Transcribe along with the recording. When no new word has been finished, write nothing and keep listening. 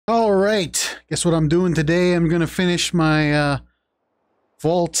right, guess what I'm doing today? I'm gonna finish my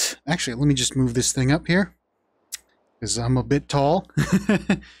vault. Actually, let me just move this thing up here because I'm a bit tall.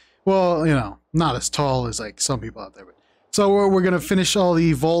 Well, you know, not as tall as like some people out there. But so we're gonna finish all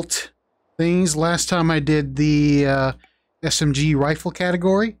the vault things. Last time I did the SMG rifle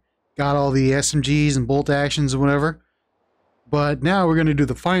category, got all the SMGs and bolt actions and whatever. But now we're gonna do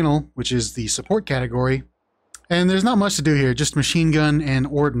the final, which is the support category. And there's not much to do here, just machine gun and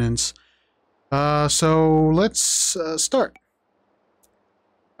ordnance. So let's start.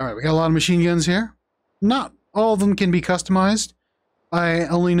 Alright, we got a lot of machine guns here. Not all of them can be customized. I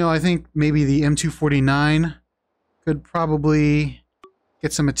only know, I think, maybe the M249 could probably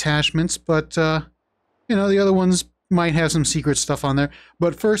get some attachments, but, you know, the other ones might have some secret stuff on there.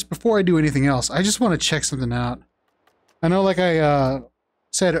 But first, before I do anything else, I just want to check something out. I know, like I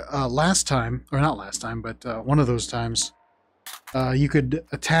said last time, or not last time, but one of those times, you could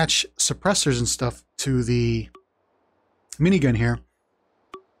attach suppressors and stuff to the minigun here.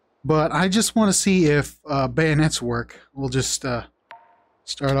 But I just want to see if bayonets work. We'll just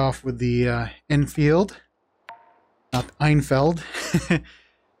start off with the Enfield, not Einfeld,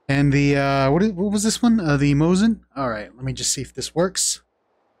 and the what was this one? The Mosin. All right, let me just see if this works.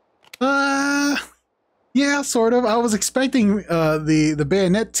 Yeah, sort of. I was expecting the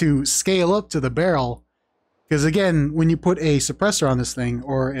bayonet to scale up to the barrel, because again, when you put a suppressor on this thing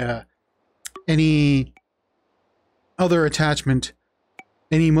or any other attachment,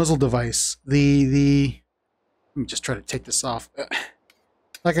 any muzzle device, let me just try to take this off.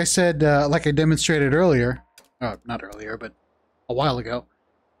 Like I said, like I demonstrated earlier, not earlier, but a while ago.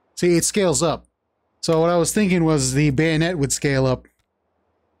 See, it scales up. So what I was thinking was the bayonet would scale up.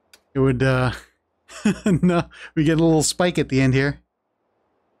 It would, no, we get a little spike at the end here.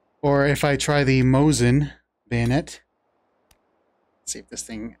 Or if I try the Mosin bayonet. Let's see if this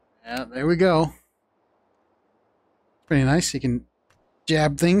thing, yeah, there we go. Pretty nice. You can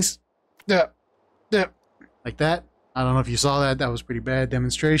jab things. Like that. I don't know if you saw that. That was pretty bad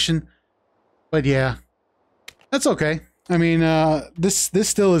demonstration. But yeah, that's okay. I mean, this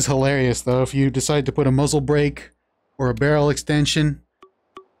still is hilarious, though. If you decide to put a muzzle brake or a barrel extension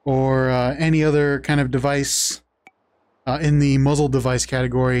or any other kind of device in the muzzle device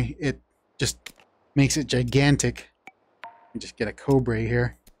category, it just makes it gigantic. Let me just get a Cobra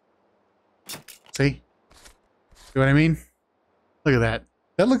here. See? See what I mean? Look at that.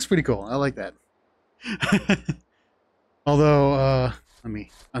 That looks pretty cool. I like that. Although, let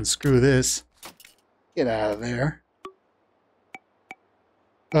me unscrew this. Get out of there.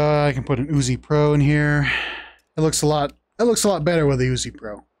 I can put an Uzi Pro in here. It looks a lot better with the Uzi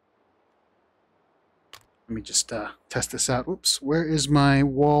Pro. Let me just test this out. Oops, where is my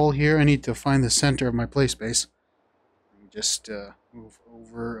wall here? I need to find the center of my play space. Let me just move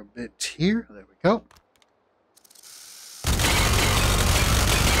over a bit here. There we go.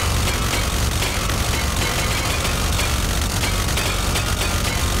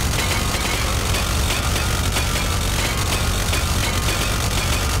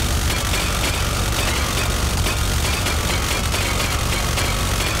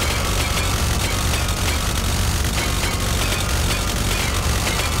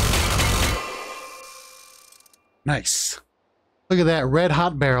 Nice. Look at that red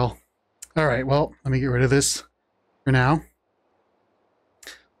hot barrel. All right, well, let me get rid of this for now.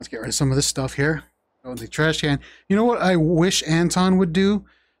 Let's get rid of some of this stuff here. Oh, the trash can. You know what I wish Anton would do?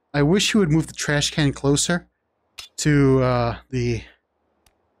 I wish he would move the trash can closer to the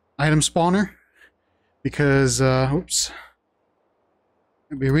item spawner, because oops,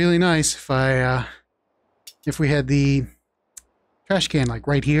 it'd be really nice if we had the trash can like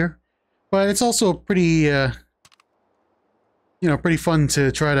right here. But it's also pretty you know, pretty fun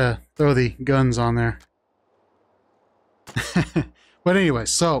to try to throw the guns on there. But anyway,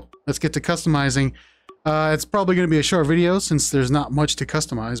 so let's get to customizing. It's probably going to be a short video since there's not much to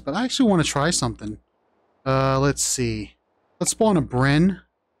customize, but I actually want to try something. Let's see. Let's spawn a Bren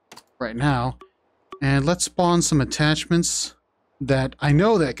right now, and let's spawn some attachments that I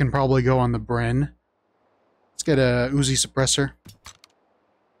know that can probably go on the Bren. Let's get a Uzi suppressor.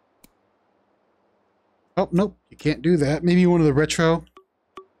 Oh, nope, you can't do that. Maybe one of the retro.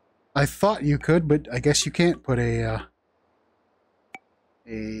 I thought you could, but I guess you can't put a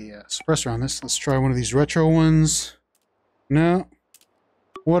suppressor on this. Let's try one of these retro ones. No.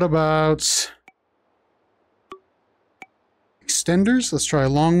 What about extenders? Let's try a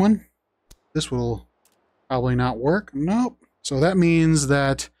long one. This will probably not work. Nope. So that means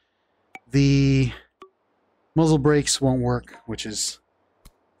that the muzzle brakes won't work, which is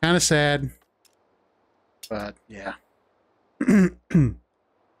kind of sad. But yeah.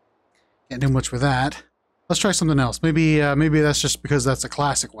 Can't do much with that. Let's try something else. Maybe that's just because that's a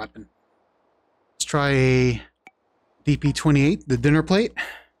classic weapon. Let's try a DP-28, the dinner plate.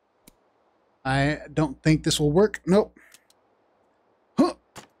 I don't think this will work. Nope. Huh.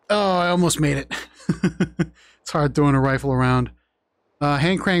 Oh, I almost made it. It's hard throwing a rifle around.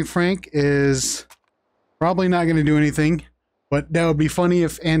 Hand Crank Frank is probably not going to do anything, but that would be funny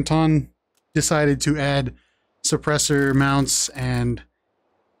if Anton decided to add suppressor mounts and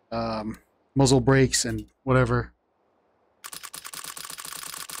muzzle brakes and whatever.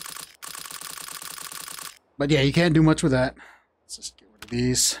 But yeah, you can't do much with that. Let's just get rid of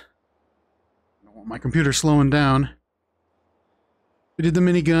these. I don't want my computer slowing down. We did the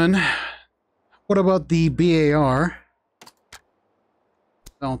minigun. What about the BAR? I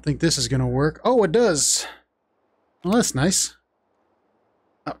don't think this is going to work. Oh, it does. Well, that's nice.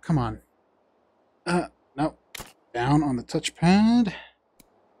 Oh, come on. No. Down on the touchpad.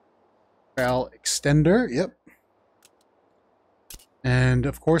 Barrel extender. Yep. And,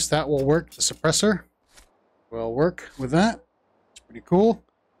 of course, that will work. The suppressor will work with that. It's pretty cool.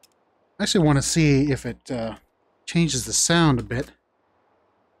 I actually want to see if it changes the sound a bit.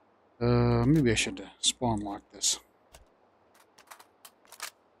 Maybe I should spawn lock this.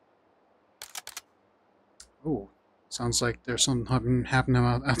 Oh, sounds like there's something happening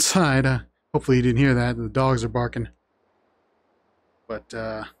outside. Hopefully you didn't hear that. The dogs are barking. But,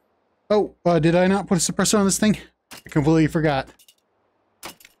 did I not put a suppressor on this thing? I completely forgot.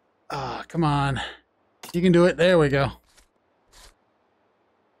 Ah, come on. You can do it. There we go.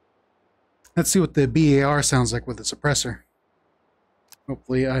 Let's see what the BAR sounds like with the suppressor.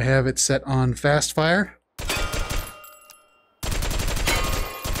 Hopefully I have it set on fast fire.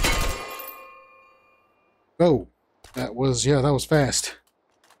 Oh, that was fast.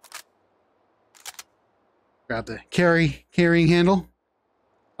 Got the carrying handle.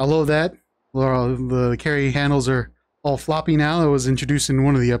 I love that. The carry handles are all floppy now. That was introduced in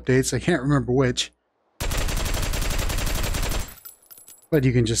one of the updates. I can't remember which. But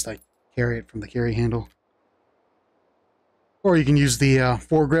you can just like carry it from the carry handle. Or you can use the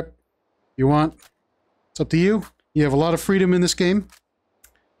foregrip if you want. It's up to you. You have a lot of freedom in this game,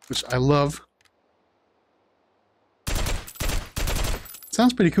 which I love.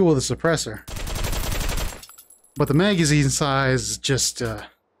 Sounds pretty cool with a suppressor. But the magazine size is just a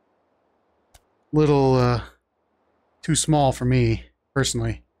little too small for me,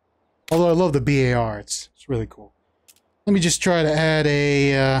 personally. Although I love the BAR, it's really cool. Let me just try to add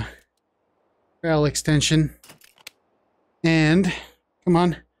a barrel extension. And, come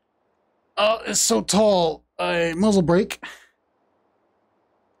on. Oh, it's so tall. A muzzle brake.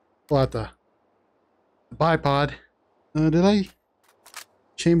 Pull out the bipod. Did I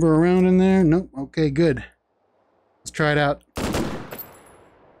chamber around in there? Nope. Okay, good. Let's try it out.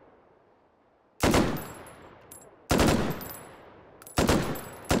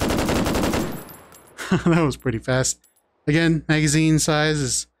 That was pretty fast. Again, magazine size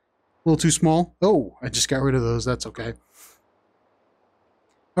is a little too small. Oh, I just got rid of those. That's okay.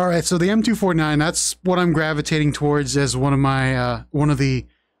 All right, so the M249, that's what I'm gravitating towards as one of my one of the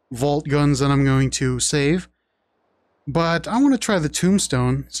vault guns that I'm going to save. But I want to try the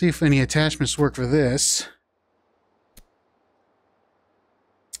Tombstone, see if any attachments work for this.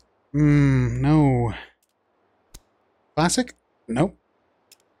 No. Classic? Nope.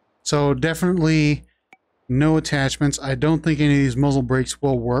 So definitely no attachments. I don't think any of these muzzle brakes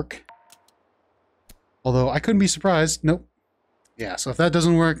will work. Although I couldn't be surprised. Nope. Yeah, so if that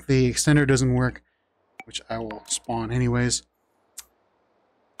doesn't work, the extender doesn't work, which I will spawn anyways.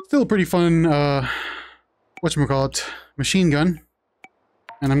 Still a pretty fun, whatchamacallit, machine gun.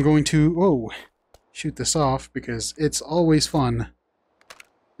 And I'm going to, shoot this off because it's always fun.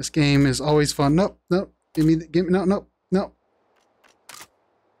 This game is always fun. Nope, nope, give me, no.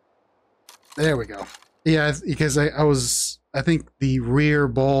 There we go. Yeah, because I think the rear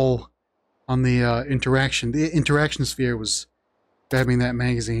ball on the interaction sphere was grabbing that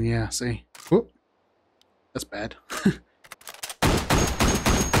magazine. Yeah, see? Whoop. That's bad.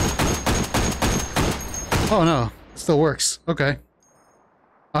 Oh no, it still works. Okay.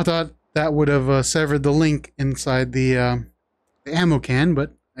 I thought that would have severed the link inside the ammo can,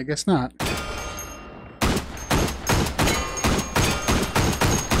 but I guess not.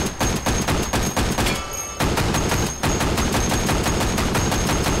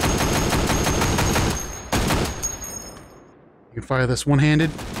 You can fire this one-handed.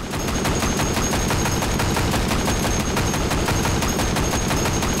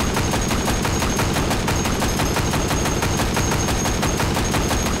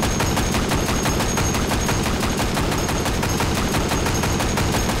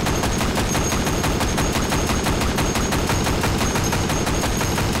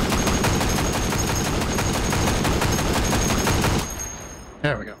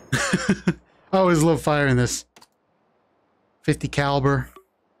 always love firing this. 50 caliber,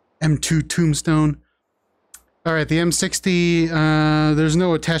 M2 Tombstone. All right, the M60. There's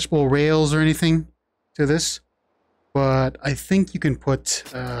no attachable rails or anything to this, but I think you can put.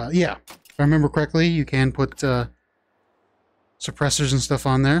 Yeah, if I remember correctly, you can put suppressors and stuff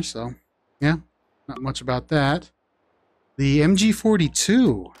on there. So, yeah, not much about that. The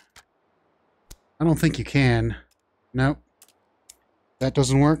MG42. I don't think you can. Nope. That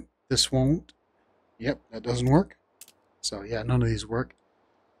doesn't work. This won't. Yep, that doesn't work. So yeah, none of these work.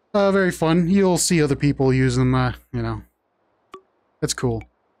 Very fun. You'll see other people use them, you know. That's cool.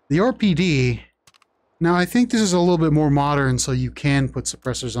 The RPD. Now, I think this is a little bit more modern, so you can put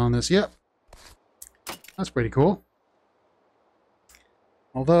suppressors on this. Yep. That's pretty cool.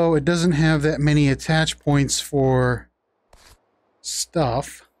 Although it doesn't have that many attach points for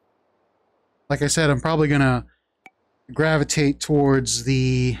stuff. Like I said, I'm probably going to gravitate towards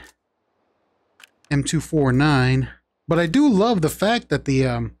the M249. But I do love the fact that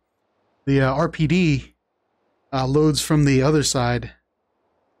the RPD loads from the other side,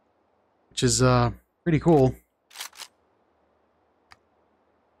 which is pretty cool.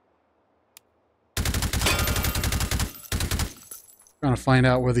 Trying to find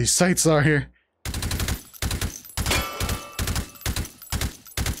out where these sights are here.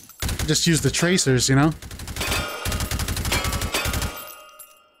 Just use the tracers, you know?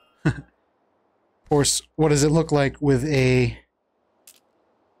 Of course, what does it look like with a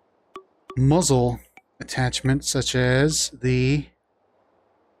muzzle attachment such as the,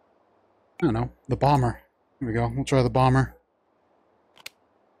 I don't know, the bomber. Here we go. We'll try the bomber.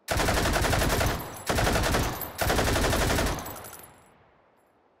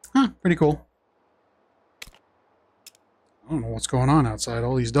 Huh, pretty cool. I don't know what's going on outside.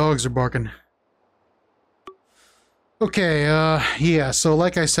 All these dogs are barking. Okay, yeah, so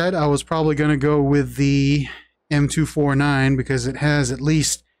like I said, I was probably going to go with the M249 because it has at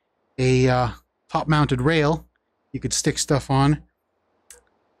least a top-mounted rail you could stick stuff on.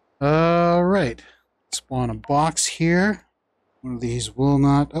 Alright, spawn a box here. One of these will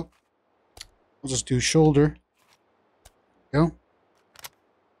not... Oh, we'll just do shoulder. Go.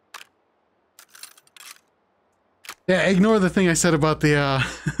 Yeah, ignore the thing I said about the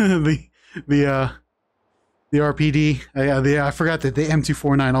the RPD. I forgot that the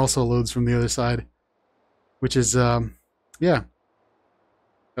M249 also loads from the other side, which is yeah,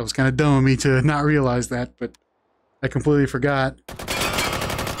 that was kind of dumb of me to not realize that, but I completely forgot.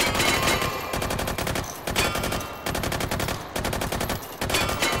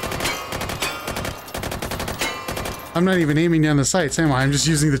 I'm not even aiming down the sights, am I? I'm just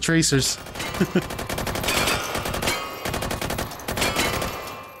using the tracers.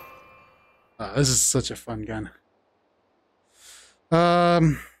 This is such a fun gun.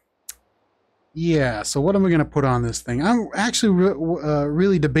 Yeah, so what am I going to put on this thing? I'm actually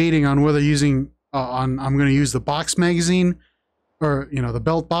really debating on whether using... I'm going to use the box magazine, or, you know, the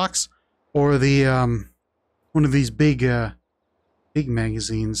belt box, or the, one of these big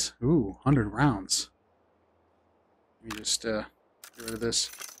magazines. Ooh, 100 rounds. Let me just, get rid of this.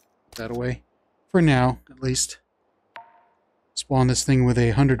 Put that away. For now, at least. Spawn this thing with a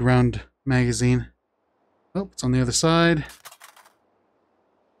 100 round magazine. Oh, it's on the other side.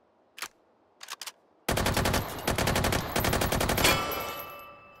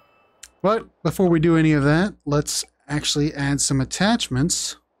 But before we do any of that, let's actually add some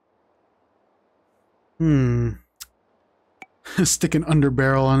attachments. Stick an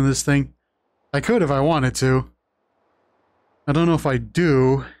underbarrel on this thing. I could if I wanted to. I don't know if I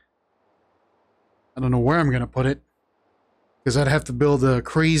do. I don't know where I'm going to put it. Because I'd have to build a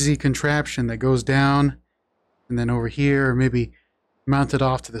crazy contraption that goes down and then over here, or maybe mount it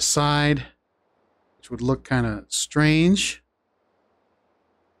off to the side, which would look kind of strange.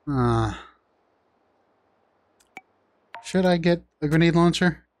 Should I get a grenade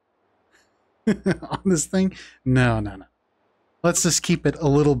launcher on this thing? No, no, no. Let's just keep it a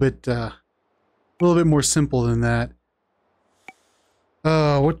little bit more simple than that.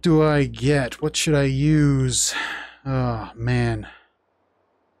 What do I get? What should I use? Oh, man.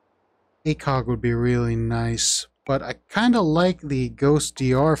 ACOG would be really nice, but I kind of like the Ghost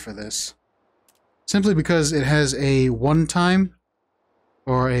DR for this. Simply because it has a 1-time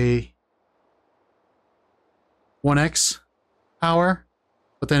or a 1x power,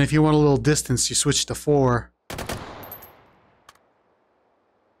 but then if you want a little distance, you switch to 4.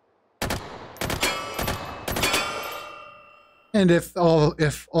 And if all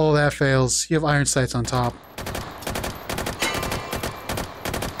that fails, you have iron sights on top.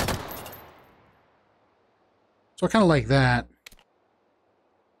 So I kind of like that.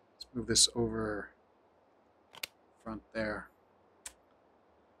 Let's move this over front there.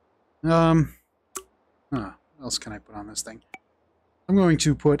 What else can I put on this thing? I'm going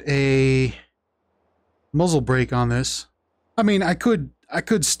to put a muzzle brake on this. I mean, I could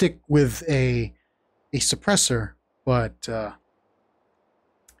stick with a suppressor, but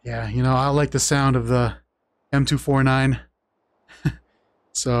yeah, you know, I like the sound of the M249.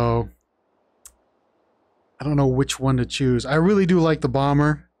 So I don't know which one to choose. I really do like the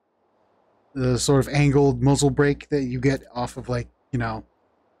Bomber, the sort of angled muzzle brake that you get off of, like, you know,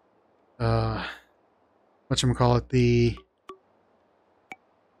 whatchamacallit, the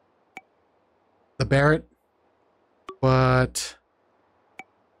Barrett, but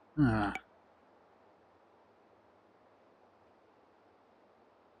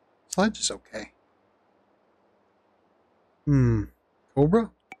Sledge is okay.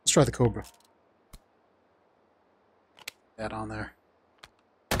 Cobra? Let's try the Cobra. That on there.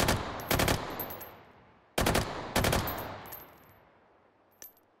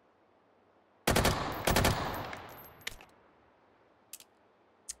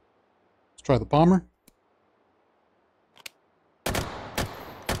 Let's try the Bomber.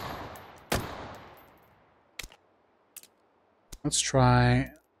 Let's try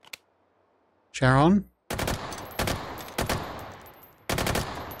Charon.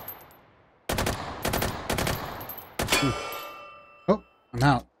 Ooh. Oh, I'm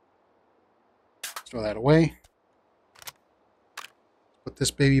out. Let's throw that away. Put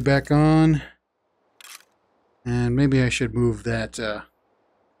this baby back on. And maybe I should move that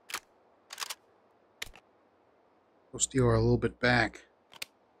Postio a little bit back.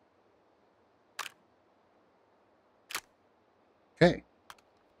 Okay.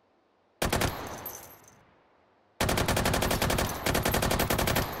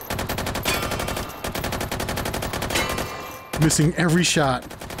 Missing every shot.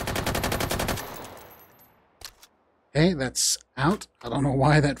 Okay, that's out. I don't know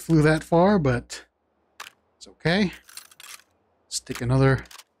why that flew that far, but it's okay. Stick another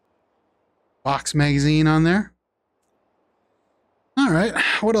box magazine on there. Alright,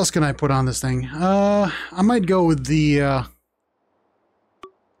 what else can I put on this thing? I might go with the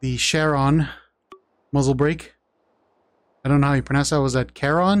Charon muzzle brake. I don't know how you pronounce that. Was that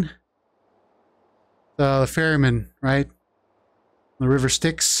Charon? The ferryman, right? The river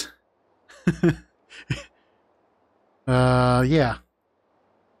Styx. Yeah.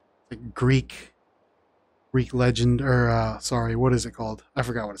 Like Greek legend, or sorry, what is it called? I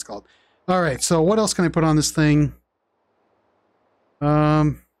forgot what it's called. All right, so what else can I put on this thing?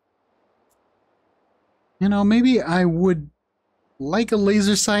 You know, maybe I would like a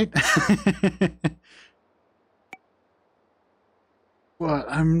laser sight. But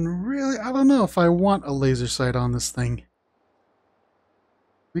I don't know if I want a laser sight on this thing.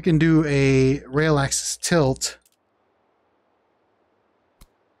 We can do a rail axis tilt.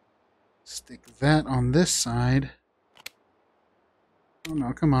 Stick that on this side. Oh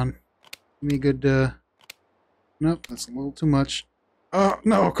no, come on. Give me a good, nope, that's a little too much. Oh,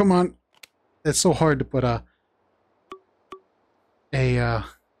 no, come on. It's so hard to put a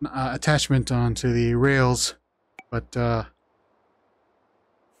attachment onto the rails. But,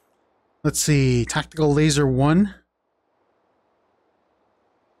 let's see, Tactical Laser 1.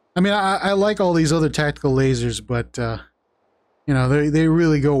 I mean, I like all these other tactical lasers, but, you know, they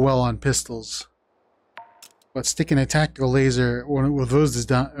really go well on pistols. But sticking a tactical laser with those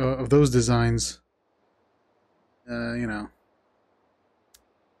designs, you know.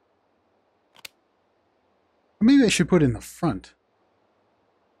 Maybe I should put it in the front.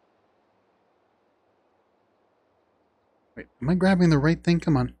 Wait, am I grabbing the right thing?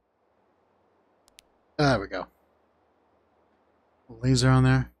 Come on. There we go. Laser on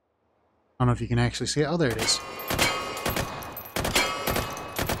there. I don't know if you can actually see it. Oh, there it is.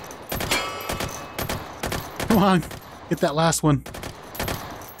 Come on, get that last one.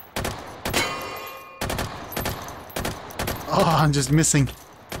 Oh, I'm just missing.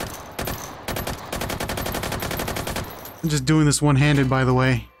 I'm just doing this one-handed, by the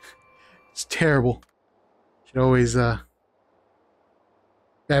way. It's terrible. Should always grab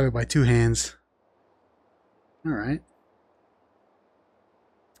it by two hands. All right.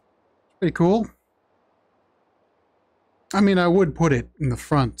 Pretty cool. I mean, I would put it in the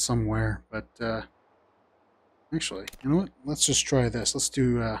front somewhere, but actually, you know what? Let's just try this. Let's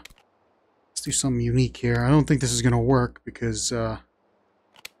do something unique here. I don't think this is gonna work because come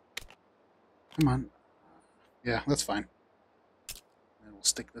on. Yeah, that's fine. And we'll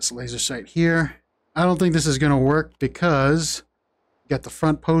stick this laser sight here. I don't think this is gonna work because we got the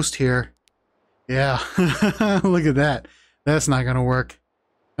front post here. Yeah, look at that. That's not gonna work.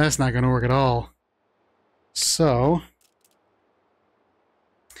 That's not going to work at all. So,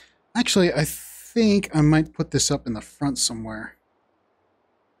 actually, I think I might put this up in the front somewhere.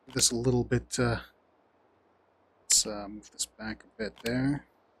 This a little bit, let's move this back a bit there.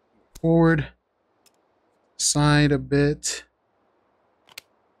 Forward. Side a bit.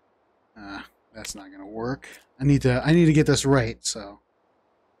 That's not gonna work. I need to get this right, so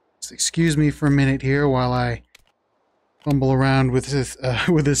just excuse me for a minute here while I fumble around with this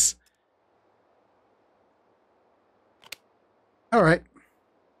All right.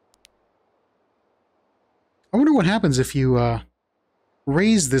 I wonder what happens if you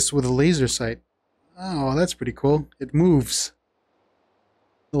raise this with a laser sight. Oh, that's pretty cool. It moves.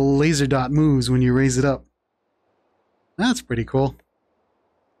 The laser dot moves when you raise it up. That's pretty cool.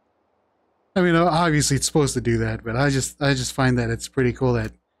 I mean, obviously it's supposed to do that, but I just find that it's pretty cool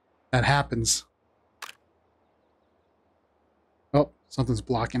that that happens. Oh, something's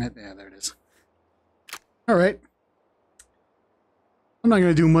blocking it. Yeah, there it is. All right. I'm not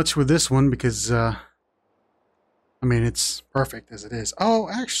going to do much with this one because, I mean, it's perfect as it is. Oh,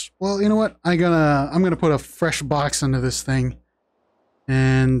 actually, well, you know what? I'm gonna put a fresh box under this thing,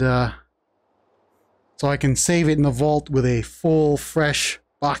 and so I can save it in the vault with a full, fresh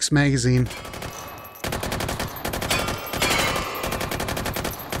box magazine.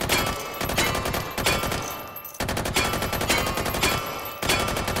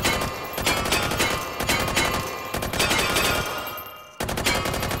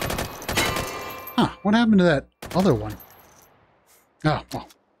 Huh? What happened to that other one? Oh, well,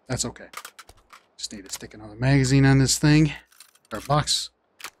 that's okay. Just need to stick another magazine on this thing, or box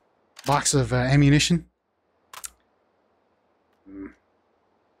of ammunition.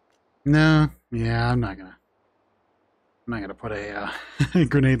 No, yeah, I'm not gonna put a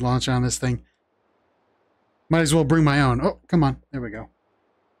grenade launcher on this thing. Might as well bring my own. Oh, come on, there we go.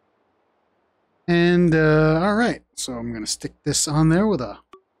 And all right, so I'm gonna stick this on there with a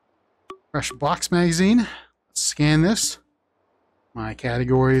fresh box magazine. Let's scan this. My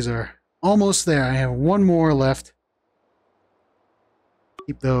categories are almost there. I have one more left.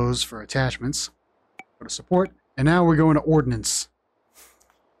 Keep those for attachments. Go to support. And now we're going to ordnance.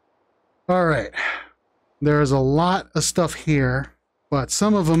 All right. There's a lot of stuff here, but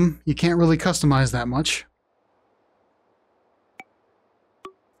some of them you can't really customize that much.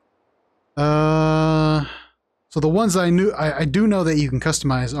 So the ones I do know that you can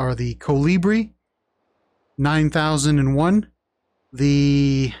customize are the Colibri 9001,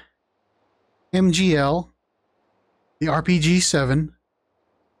 the MGL, the RPG-7,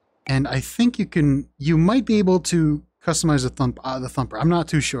 and I think you might be able to customize the Thumper. I'm not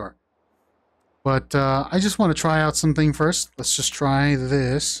too sure. But I just want to try out something first. Let's just try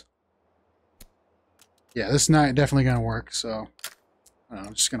this. Yeah, this is not definitely going to work, so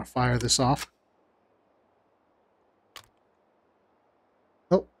I'm just going to fire this off.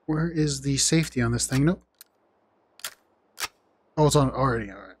 Oh, where is the safety on this thing? Nope. Oh, it's on already.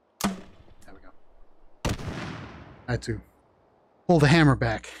 All right. There we go. I had to pull the hammer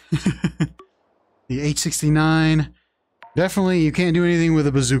back. The H69. Definitely, you can't do anything with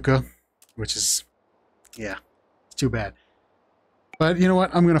a bazooka, which is, yeah, it's too bad. But you know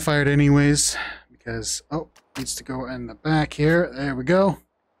what? I'm going to fire it anyways because, oh, it needs to go in the back here. There we go.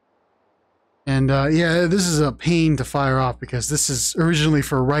 And yeah, this is a pain to fire off because this is originally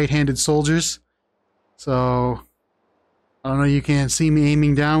for right-handed soldiers. So, I don't know, you can't see me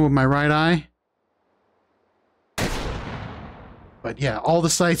aiming down with my right eye. But yeah, all the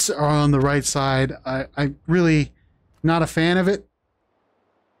sights are on the right side. I really not a fan of it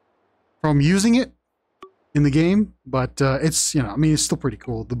from using it in the game, but it's, you know, I mean, it's still pretty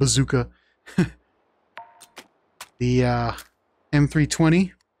cool. The bazooka. The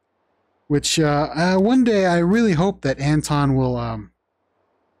M320, which one day I really hope that Anton will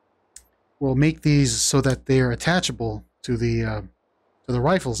make these so that they're attachable to the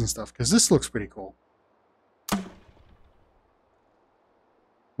rifles and stuff, because this looks pretty cool.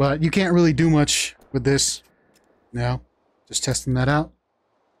 But you can't really do much with this now. Just testing that out.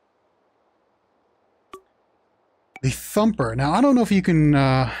 The Thumper. Now I don't know if you can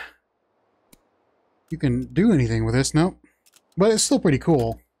do anything with this. Nope. But it's still pretty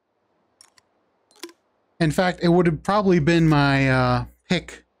cool. In fact, it would have probably been my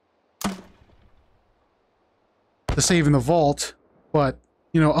pick to save in the vault, but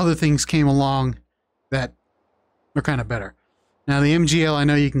you know, other things came along that are kind of better. Now the MGL, I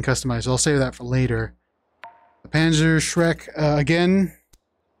know you can customize, so I'll save that for later. The Panzer Shrek, again,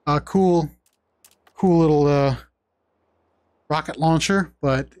 cool little rocket launcher,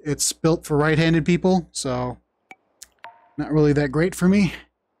 but it's built for right-handed people, so not really that great for me.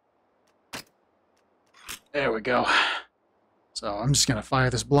 There we go. So I'm just gonna fire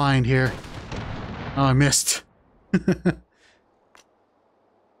this blind here. Oh, I missed.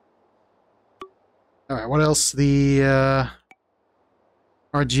 Alright, what else? The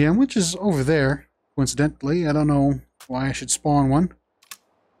RGM, which is over there, coincidentally. I don't know why I should spawn one.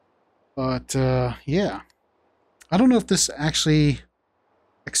 But, yeah. I don't know if this actually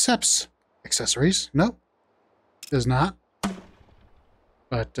accepts accessories. Nope. Does not.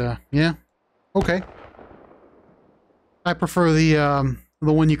 But, yeah. Okay. I prefer the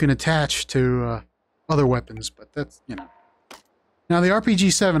one you can attach to other weapons, but that's, you know. Now, the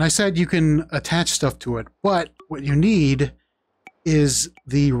RPG-7, I said you can attach stuff to it, but what you need is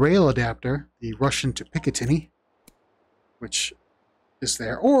the rail adapter, the Russian to Picatinny, which is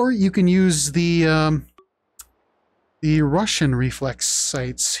there. Or you can use the Russian reflex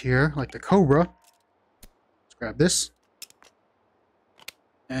sights here, like the Cobra. Let's grab this.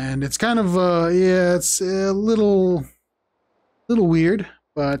 And it's kind of, yeah, it's a little weird,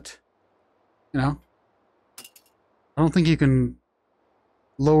 but, you know, I don't think you can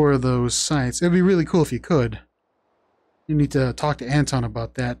lower those sights. It'd be really cool if you could. You need to talk to Anton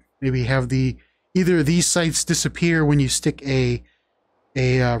about that. Maybe have either these sights disappear when you stick a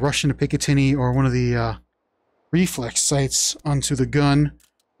Russian to Picatinny or one of the reflex sights onto the gun,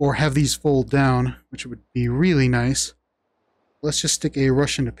 or have these fold down, which would be really nice. Let's just stick a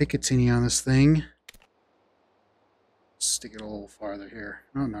Russian to Picatinny on this thing. Stick it a little farther here.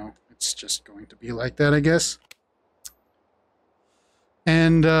 Oh no, it's just going to be like that, I guess.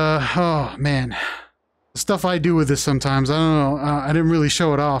 And, oh man, the stuff I do with this sometimes, I don't know, I didn't really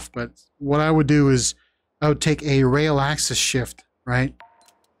show it off, but what I would do is I would take a rail axis shift, right?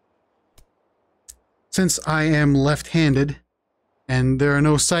 Since I am left-handed and there are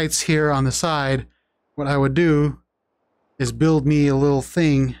no sights here on the side, what I would do is build me a little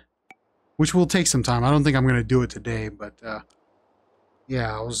thing, which will take some time. I don't think I'm going to do it today, but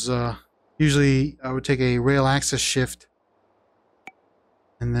yeah, usually I would take a rail axis shift.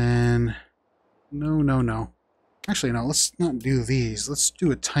 And then, no. Actually, no, let's not do these. Let's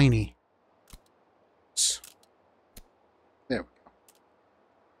do a tiny. There we go.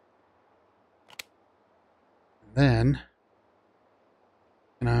 And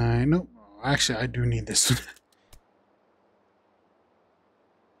then, nope, actually, I do need this one.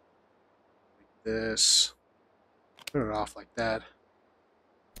 Like this. Put it off like that.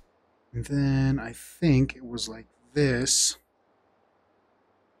 And then I think it was like this.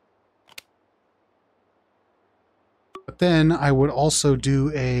 But then I would also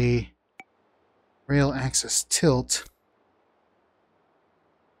do a rail axis tilt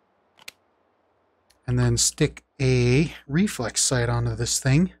and then stick a reflex sight onto this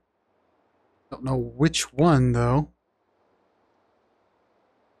thing. Don't know which one though,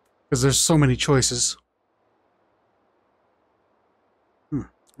 because there's so many choices.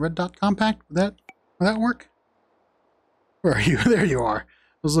 Red dot compact, would that work? Where are you? There you are.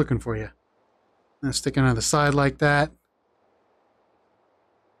 I was looking for you. And stick it on the side like that.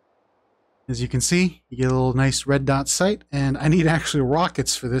 As you can see, you get a little nice red dot sight, and I need actually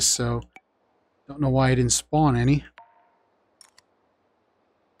rockets for this, so don't know why I didn't spawn any.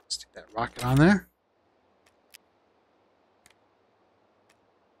 Stick that rocket on there.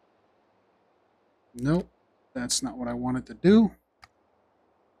 Nope, that's not what I wanted to do.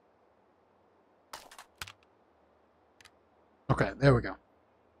 Okay, there we go.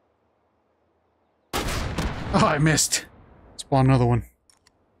 Oh, I missed. Spawn another one.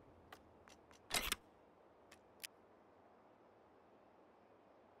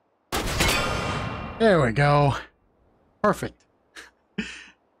 There we go. Perfect.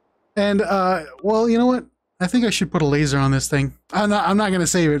 And, well, you know what? I think I should put a laser on this thing. I'm not going to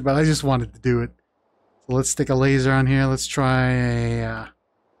save it, but I just wanted to do it. So let's stick a laser on here. Let's try a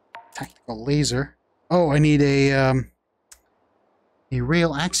tactical laser. Oh, I need a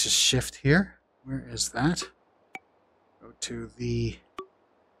rail axis shift here. Where is that? Go to the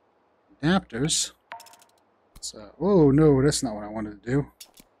adapters. So, oh no, that's not what I wanted to do.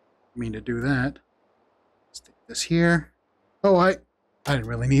 I mean to do that. Stick this here. Oh, I didn't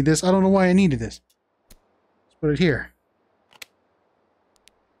really need this. I don't know why I needed this. Let's put it here.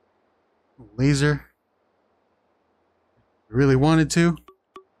 Laser. I really wanted to.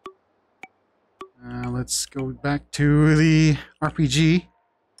 Let's go back to the RPG.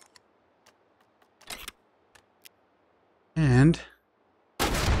 And...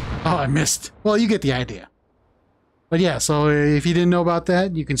 oh, I missed. Well, you get the idea. But yeah, so if you didn't know about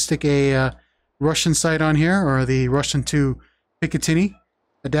that, you can stick a Russian sight on here, or the Russian to Picatinny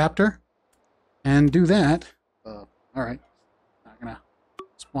adapter, and do that. Alright, not gonna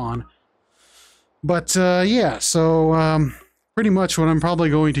spawn. But yeah, so pretty much what I'm probably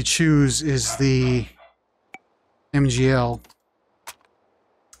going to choose is the MGL.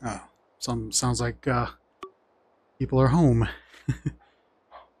 Oh, sounds like people are home.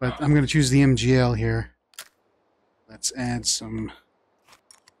 But I'm going to choose the MGL here. Let's add some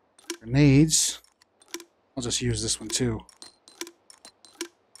grenades. I'll just use this one too.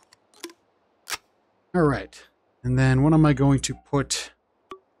 Alright. And then what am I going to put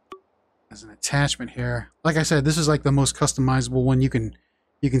as an attachment here? Like I said, this is like the most customizable one. You can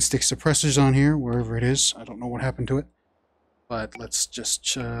stick suppressors on here, wherever it is. I don't know what happened to it. But let's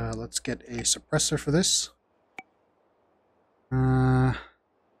just let's get a suppressor for this.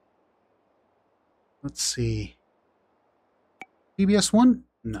 Let's see. PBS one?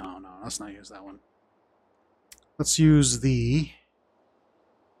 No, let's not use that one. Let's use the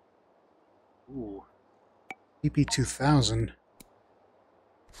PP2000.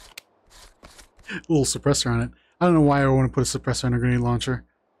 Little suppressor on it. I don't know why I want to put a suppressor on a grenade launcher,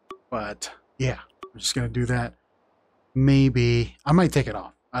 but yeah, I'm just gonna do that. Maybe I might take it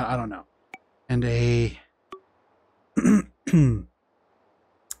off. I don't know. And a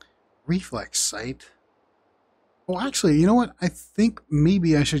reflex sight. Oh, actually, you know what? I think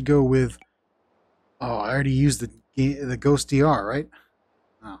maybe I should go with. Oh, I already used the Ghost DR, right?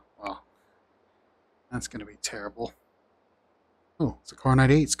 Oh well, that's gonna be terrible. Oh, it's a Car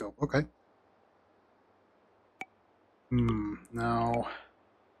 98 scope. Okay. No.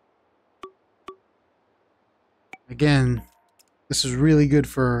 Again, this is really good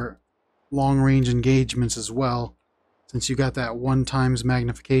for long-range engagements as well, since you got that 1x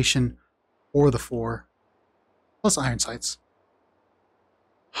magnification or the 4, plus iron sights.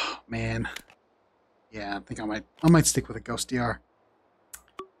 Oh, man. Yeah, I think I might stick with a Ghost DR.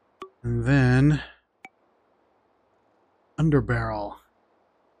 And then underbarrel.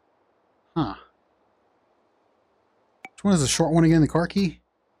 Huh. Which one is the short one again? The car key?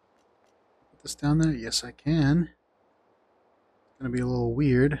 Put this down there? Yes, I can. It's gonna be a little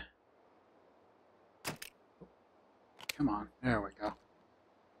weird. Come on. There we go.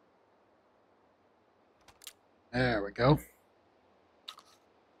 There we go.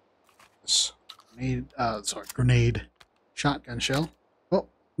 This grenade shotgun shell. Oh,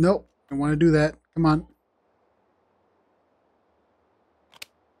 nope. Don't want to do that. Come on.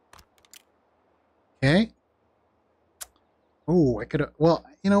 Okay. Oh, I could have. Well,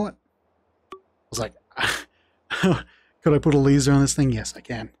 you know what? I was like, could I put a laser on this thing? Yes, I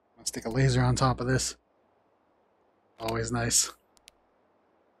can. Let's stick a laser on top of this. Always nice.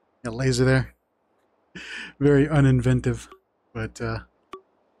 Got a laser there. Very uninventive, but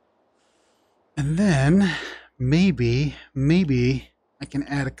and then maybe I can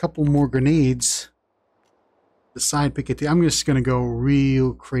add a couple more grenades. The side picket. I'm just gonna go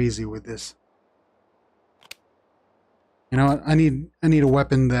real crazy with this. You know what? I need a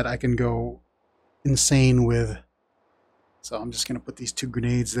weapon that I can go insane with. So I'm just gonna put these 2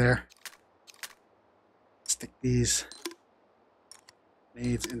 grenades there. Stick these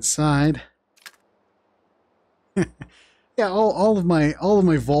grenades inside. Yeah, all of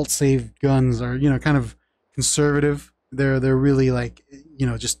my vault save guns are, you know, kind of conservative. They're really like, you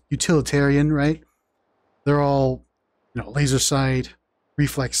know, just utilitarian, right? They're all, you know, laser sight,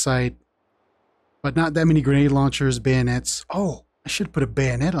 reflex sight, but not that many grenade launchers, bayonets. Oh, I should put a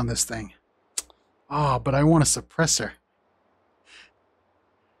bayonet on this thing. Oh, but I want a suppressor,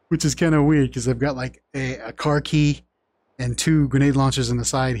 which is kind of weird because I've got like a car key and 2 grenade launchers on the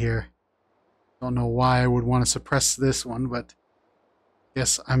side here. Don't know why I would want to suppress this one, but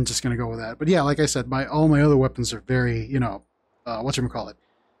yes, I'm just going to go with that. But yeah, like I said, all my other weapons are very, you know, whatchamacallit.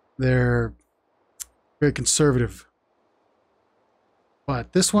 They're very conservative.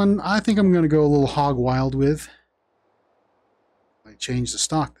 But this one, I think I'm going to go a little hog wild with. I changed the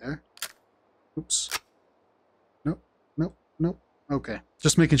stock there. Oops. Nope. Okay.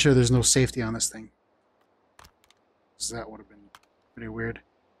 Just making sure there's no safety on this thing. So that would have been pretty weird.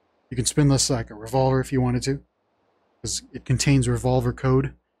 You can spin this like a revolver if you wanted to, because it contains revolver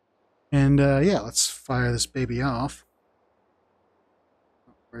code. And yeah, let's fire this baby off.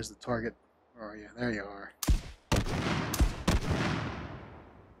 Oh, where's the target? Oh yeah, there you are.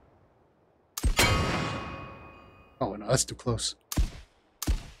 Oh no, that's too close.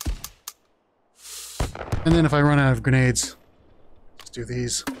 And then if I run out of grenades, just do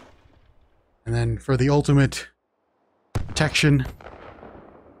these. And then for the ultimate protection,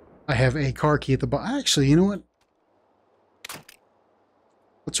 I have a car key at the bottom. Actually, you know what?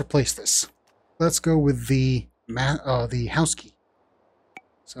 Let's replace this. Let's go with the house key.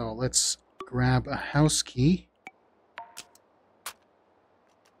 So let's grab a house key.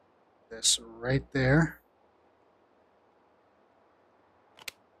 this right there.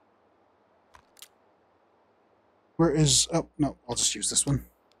 Where is... Oh, no, I'll just use this one.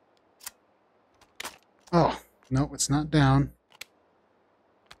 Oh, no, it's not down.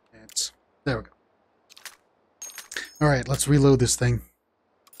 It's... There we go. Alright, let's reload this thing.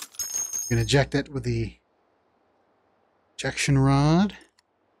 I'm going to eject it with the ejection rod.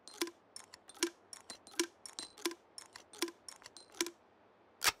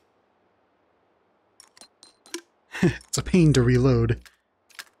 It's a pain to reload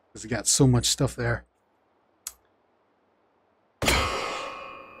because it got so much stuff there.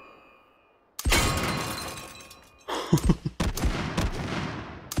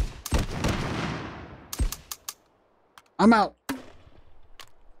 I'm out.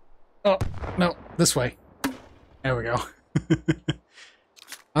 Oh, no, this way. There we go.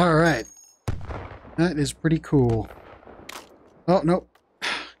 All right. That is pretty cool. Oh, no.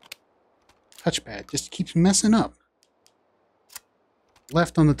 Touchpad just keeps messing up.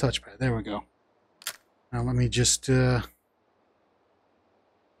 Left on the touchpad. There we go. Now let me just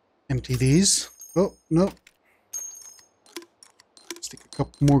empty these. Oh, no. Stick a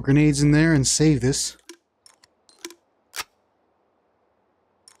couple more grenades in there and save this.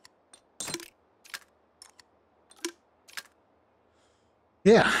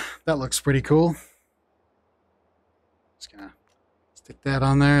 Yeah, that looks pretty cool. Just gonna stick that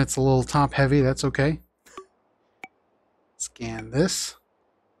on there. It's a little top heavy. That's okay. Scan this.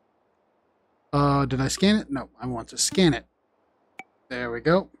 Did I scan it? No, I want to scan it. There we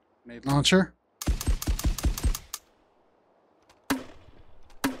go. Grenade launcher.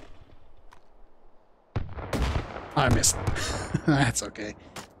 I missed. That's okay.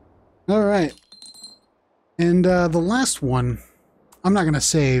 All right. And the last one, I'm not going to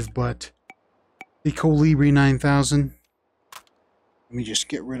save, but the Colibri 9000. Let me just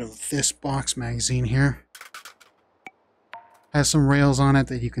get rid of this box magazine here. Has some rails on it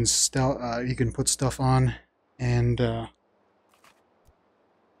that you can put stuff on, and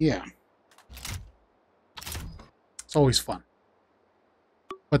yeah, it's always fun.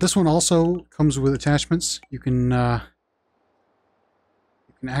 But this one also comes with attachments. You can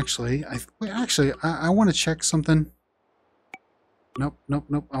actually, I want to check something. Nope.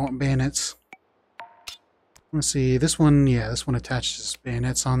 I want bayonets. Let's see, this one, yeah, this one attaches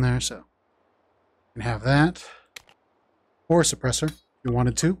bayonets on there, so you can have that. Or a suppressor, if you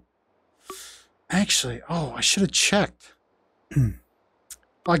wanted to. Actually, oh, I should have checked. Well,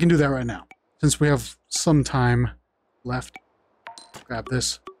 I can do that right now. Since we have some time left. Grab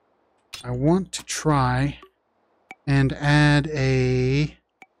this. I want to try and add a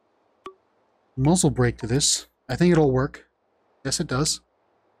muzzle brake to this. I think it'll work. Yes, it does.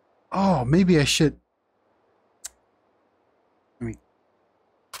 Oh, maybe I should... Let me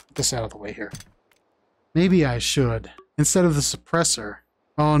get this out of the way here. Maybe I should. Instead of the suppressor.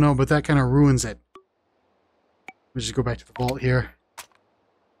 Oh no, but that kind of ruins it. Let's just go back to the vault here.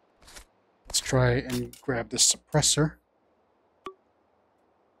 Let's try and grab this suppressor.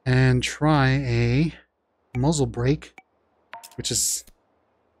 And try a muzzle brake. Which is...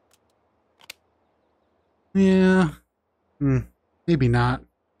 Yeah. Maybe not.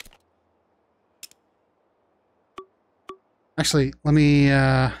 Actually, let me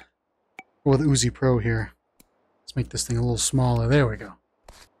go with Uzi Pro here. Let's make this thing a little smaller. There we go.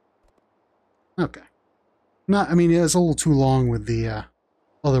 Okay. I mean, it's a little too long with the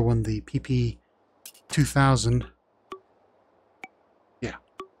other one, the PP 2000. Yeah.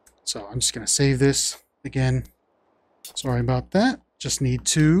 So I'm just going to save this again. Sorry about that. Just need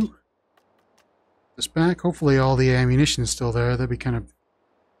to put this back. Hopefully all the ammunition is still there. That'd be kind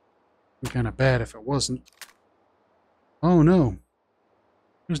of bad if it wasn't. Oh no.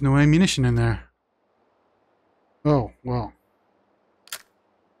 There's no ammunition in there. Oh, well.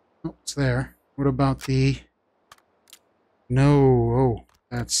 Oh, it's there. What about the... No. Oh,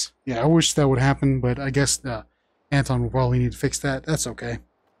 that's... Yeah, I wish that would happen, but I guess Anton will probably need to fix that. That's okay.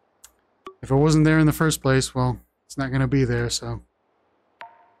 If it wasn't there in the first place, well, it's not going to be there, so...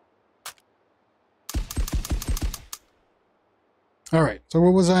 Alright, so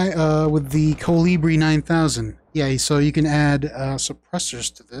what was I? With the Colibri 9000. Yeah, so you can add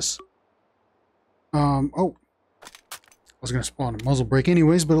suppressors to this. Oh. I was going to spawn a muzzle brake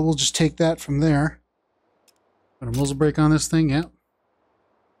anyways, but we'll just take that from there. Put a muzzle brake on this thing, yeah.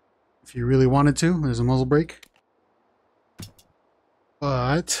 If you really wanted to, there's a muzzle brake.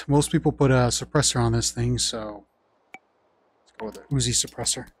 But most people put a suppressor on this thing, so let's go with the Uzi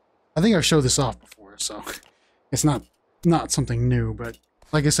suppressor. I think I've showed this off before, so it's not something new, but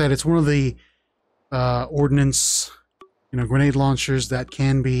like I said, it's one of the ordnance, grenade launchers that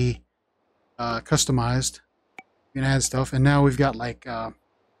can be customized. You can add stuff, and now we've got like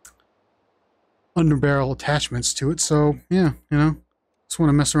underbarrel attachments to it. So yeah, you know, just want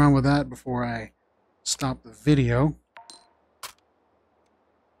to mess around with that before I stop the video.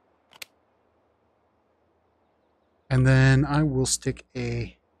 And then I will stick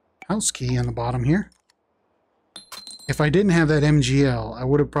a house key on the bottom here. If I didn't have that MGL, I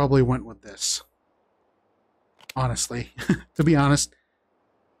would have probably went with this. Honestly, to be honest.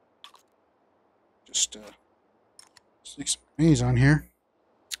 Just stick some grenades on here.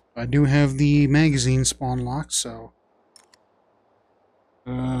 I do have the magazine spawn locked, so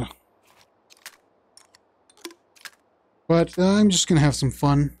but I'm just gonna have some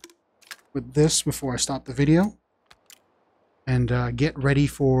fun with this before I stop the video and get ready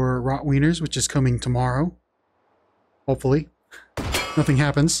for RotWieners, which is coming tomorrow. Hopefully, nothing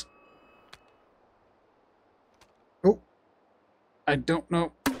happens. Oh, I don't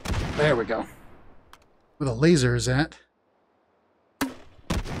know. There we go. Where the laser is at.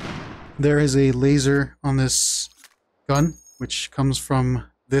 There is a laser on this gun, which comes from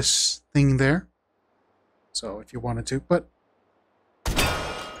this thing there. So if you wanted to, but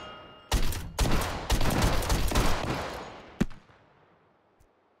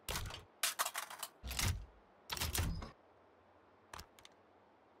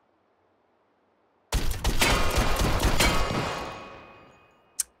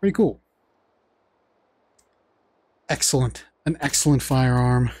pretty cool. Excellent. An excellent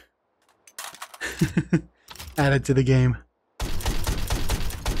firearm. Added to the game.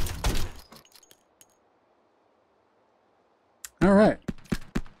 Alright.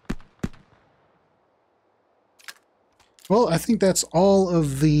 Well, I think that's all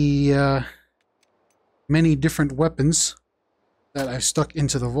of the many different weapons that I've stuck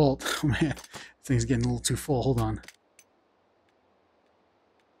into the vault. Oh man, this thing's getting a little too full. Hold on.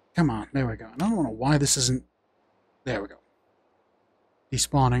 Come on, there we go. And I don't know why this isn't... There we go.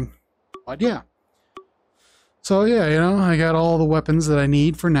 Despawning. But yeah. So yeah, you know, I got all the weapons that I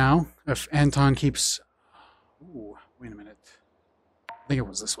need for now. If Anton keeps... Ooh, wait a minute. I think it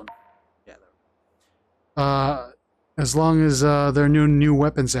was this one. Yeah. As long as there are new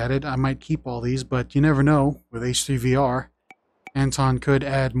weapons added, I might keep all these, but you never know. With H3VR, Anton could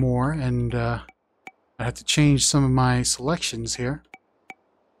add more, and I have to change some of my selections here.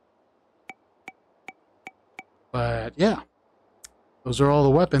 But yeah, those are all the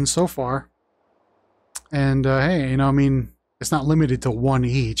weapons so far. And hey, you know, I mean, it's not limited to one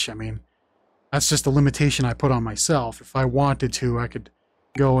each. I mean, that's just a limitation I put on myself. If I wanted to, I could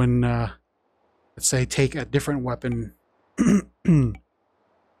go and, let's say, take a different weapon.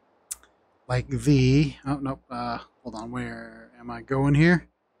 Like the... Oh, nope. Hold on. Where am I going here?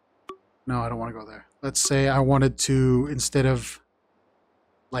 No, I don't want to go there. Let's say I wanted to, instead of...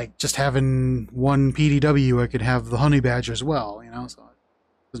 like just having one PDW, I could have the honey badger as well, you know, so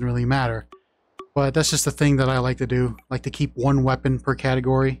it doesn't really matter. But that's just a thing that I like to do, like to keep one weapon per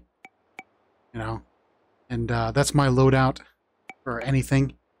category, you know, and that's my loadout for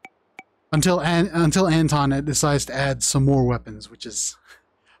anything until Anton decides to add some more weapons, which is,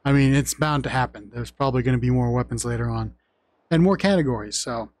 I mean, it's bound to happen. There's probably going to be more weapons later on and more categories,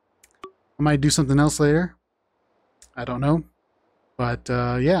 so I might do something else later. I don't know. But,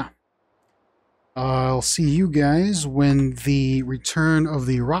 yeah. I'll see you guys when the Return of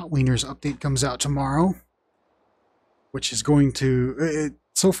the RotWieners update comes out tomorrow. Which is going to...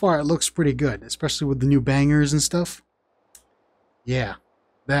 so far, it looks pretty good. Especially with the new bangers and stuff. Yeah.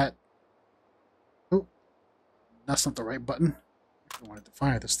 That... Oh. That's not the right button. I wanted to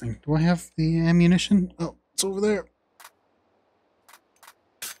fire this thing. Do I have the ammunition? Oh, it's over there.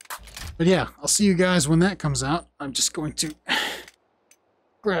 But yeah, I'll see you guys when that comes out. I'm just going to...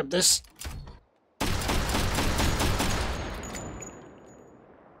 grab this.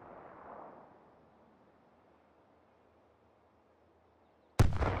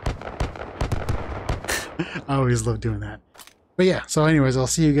 I always love doing that. But yeah, so anyways, I'll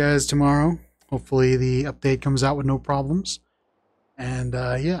see you guys tomorrow. Hopefully the update comes out with no problems. And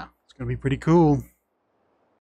yeah, it's going to be pretty cool.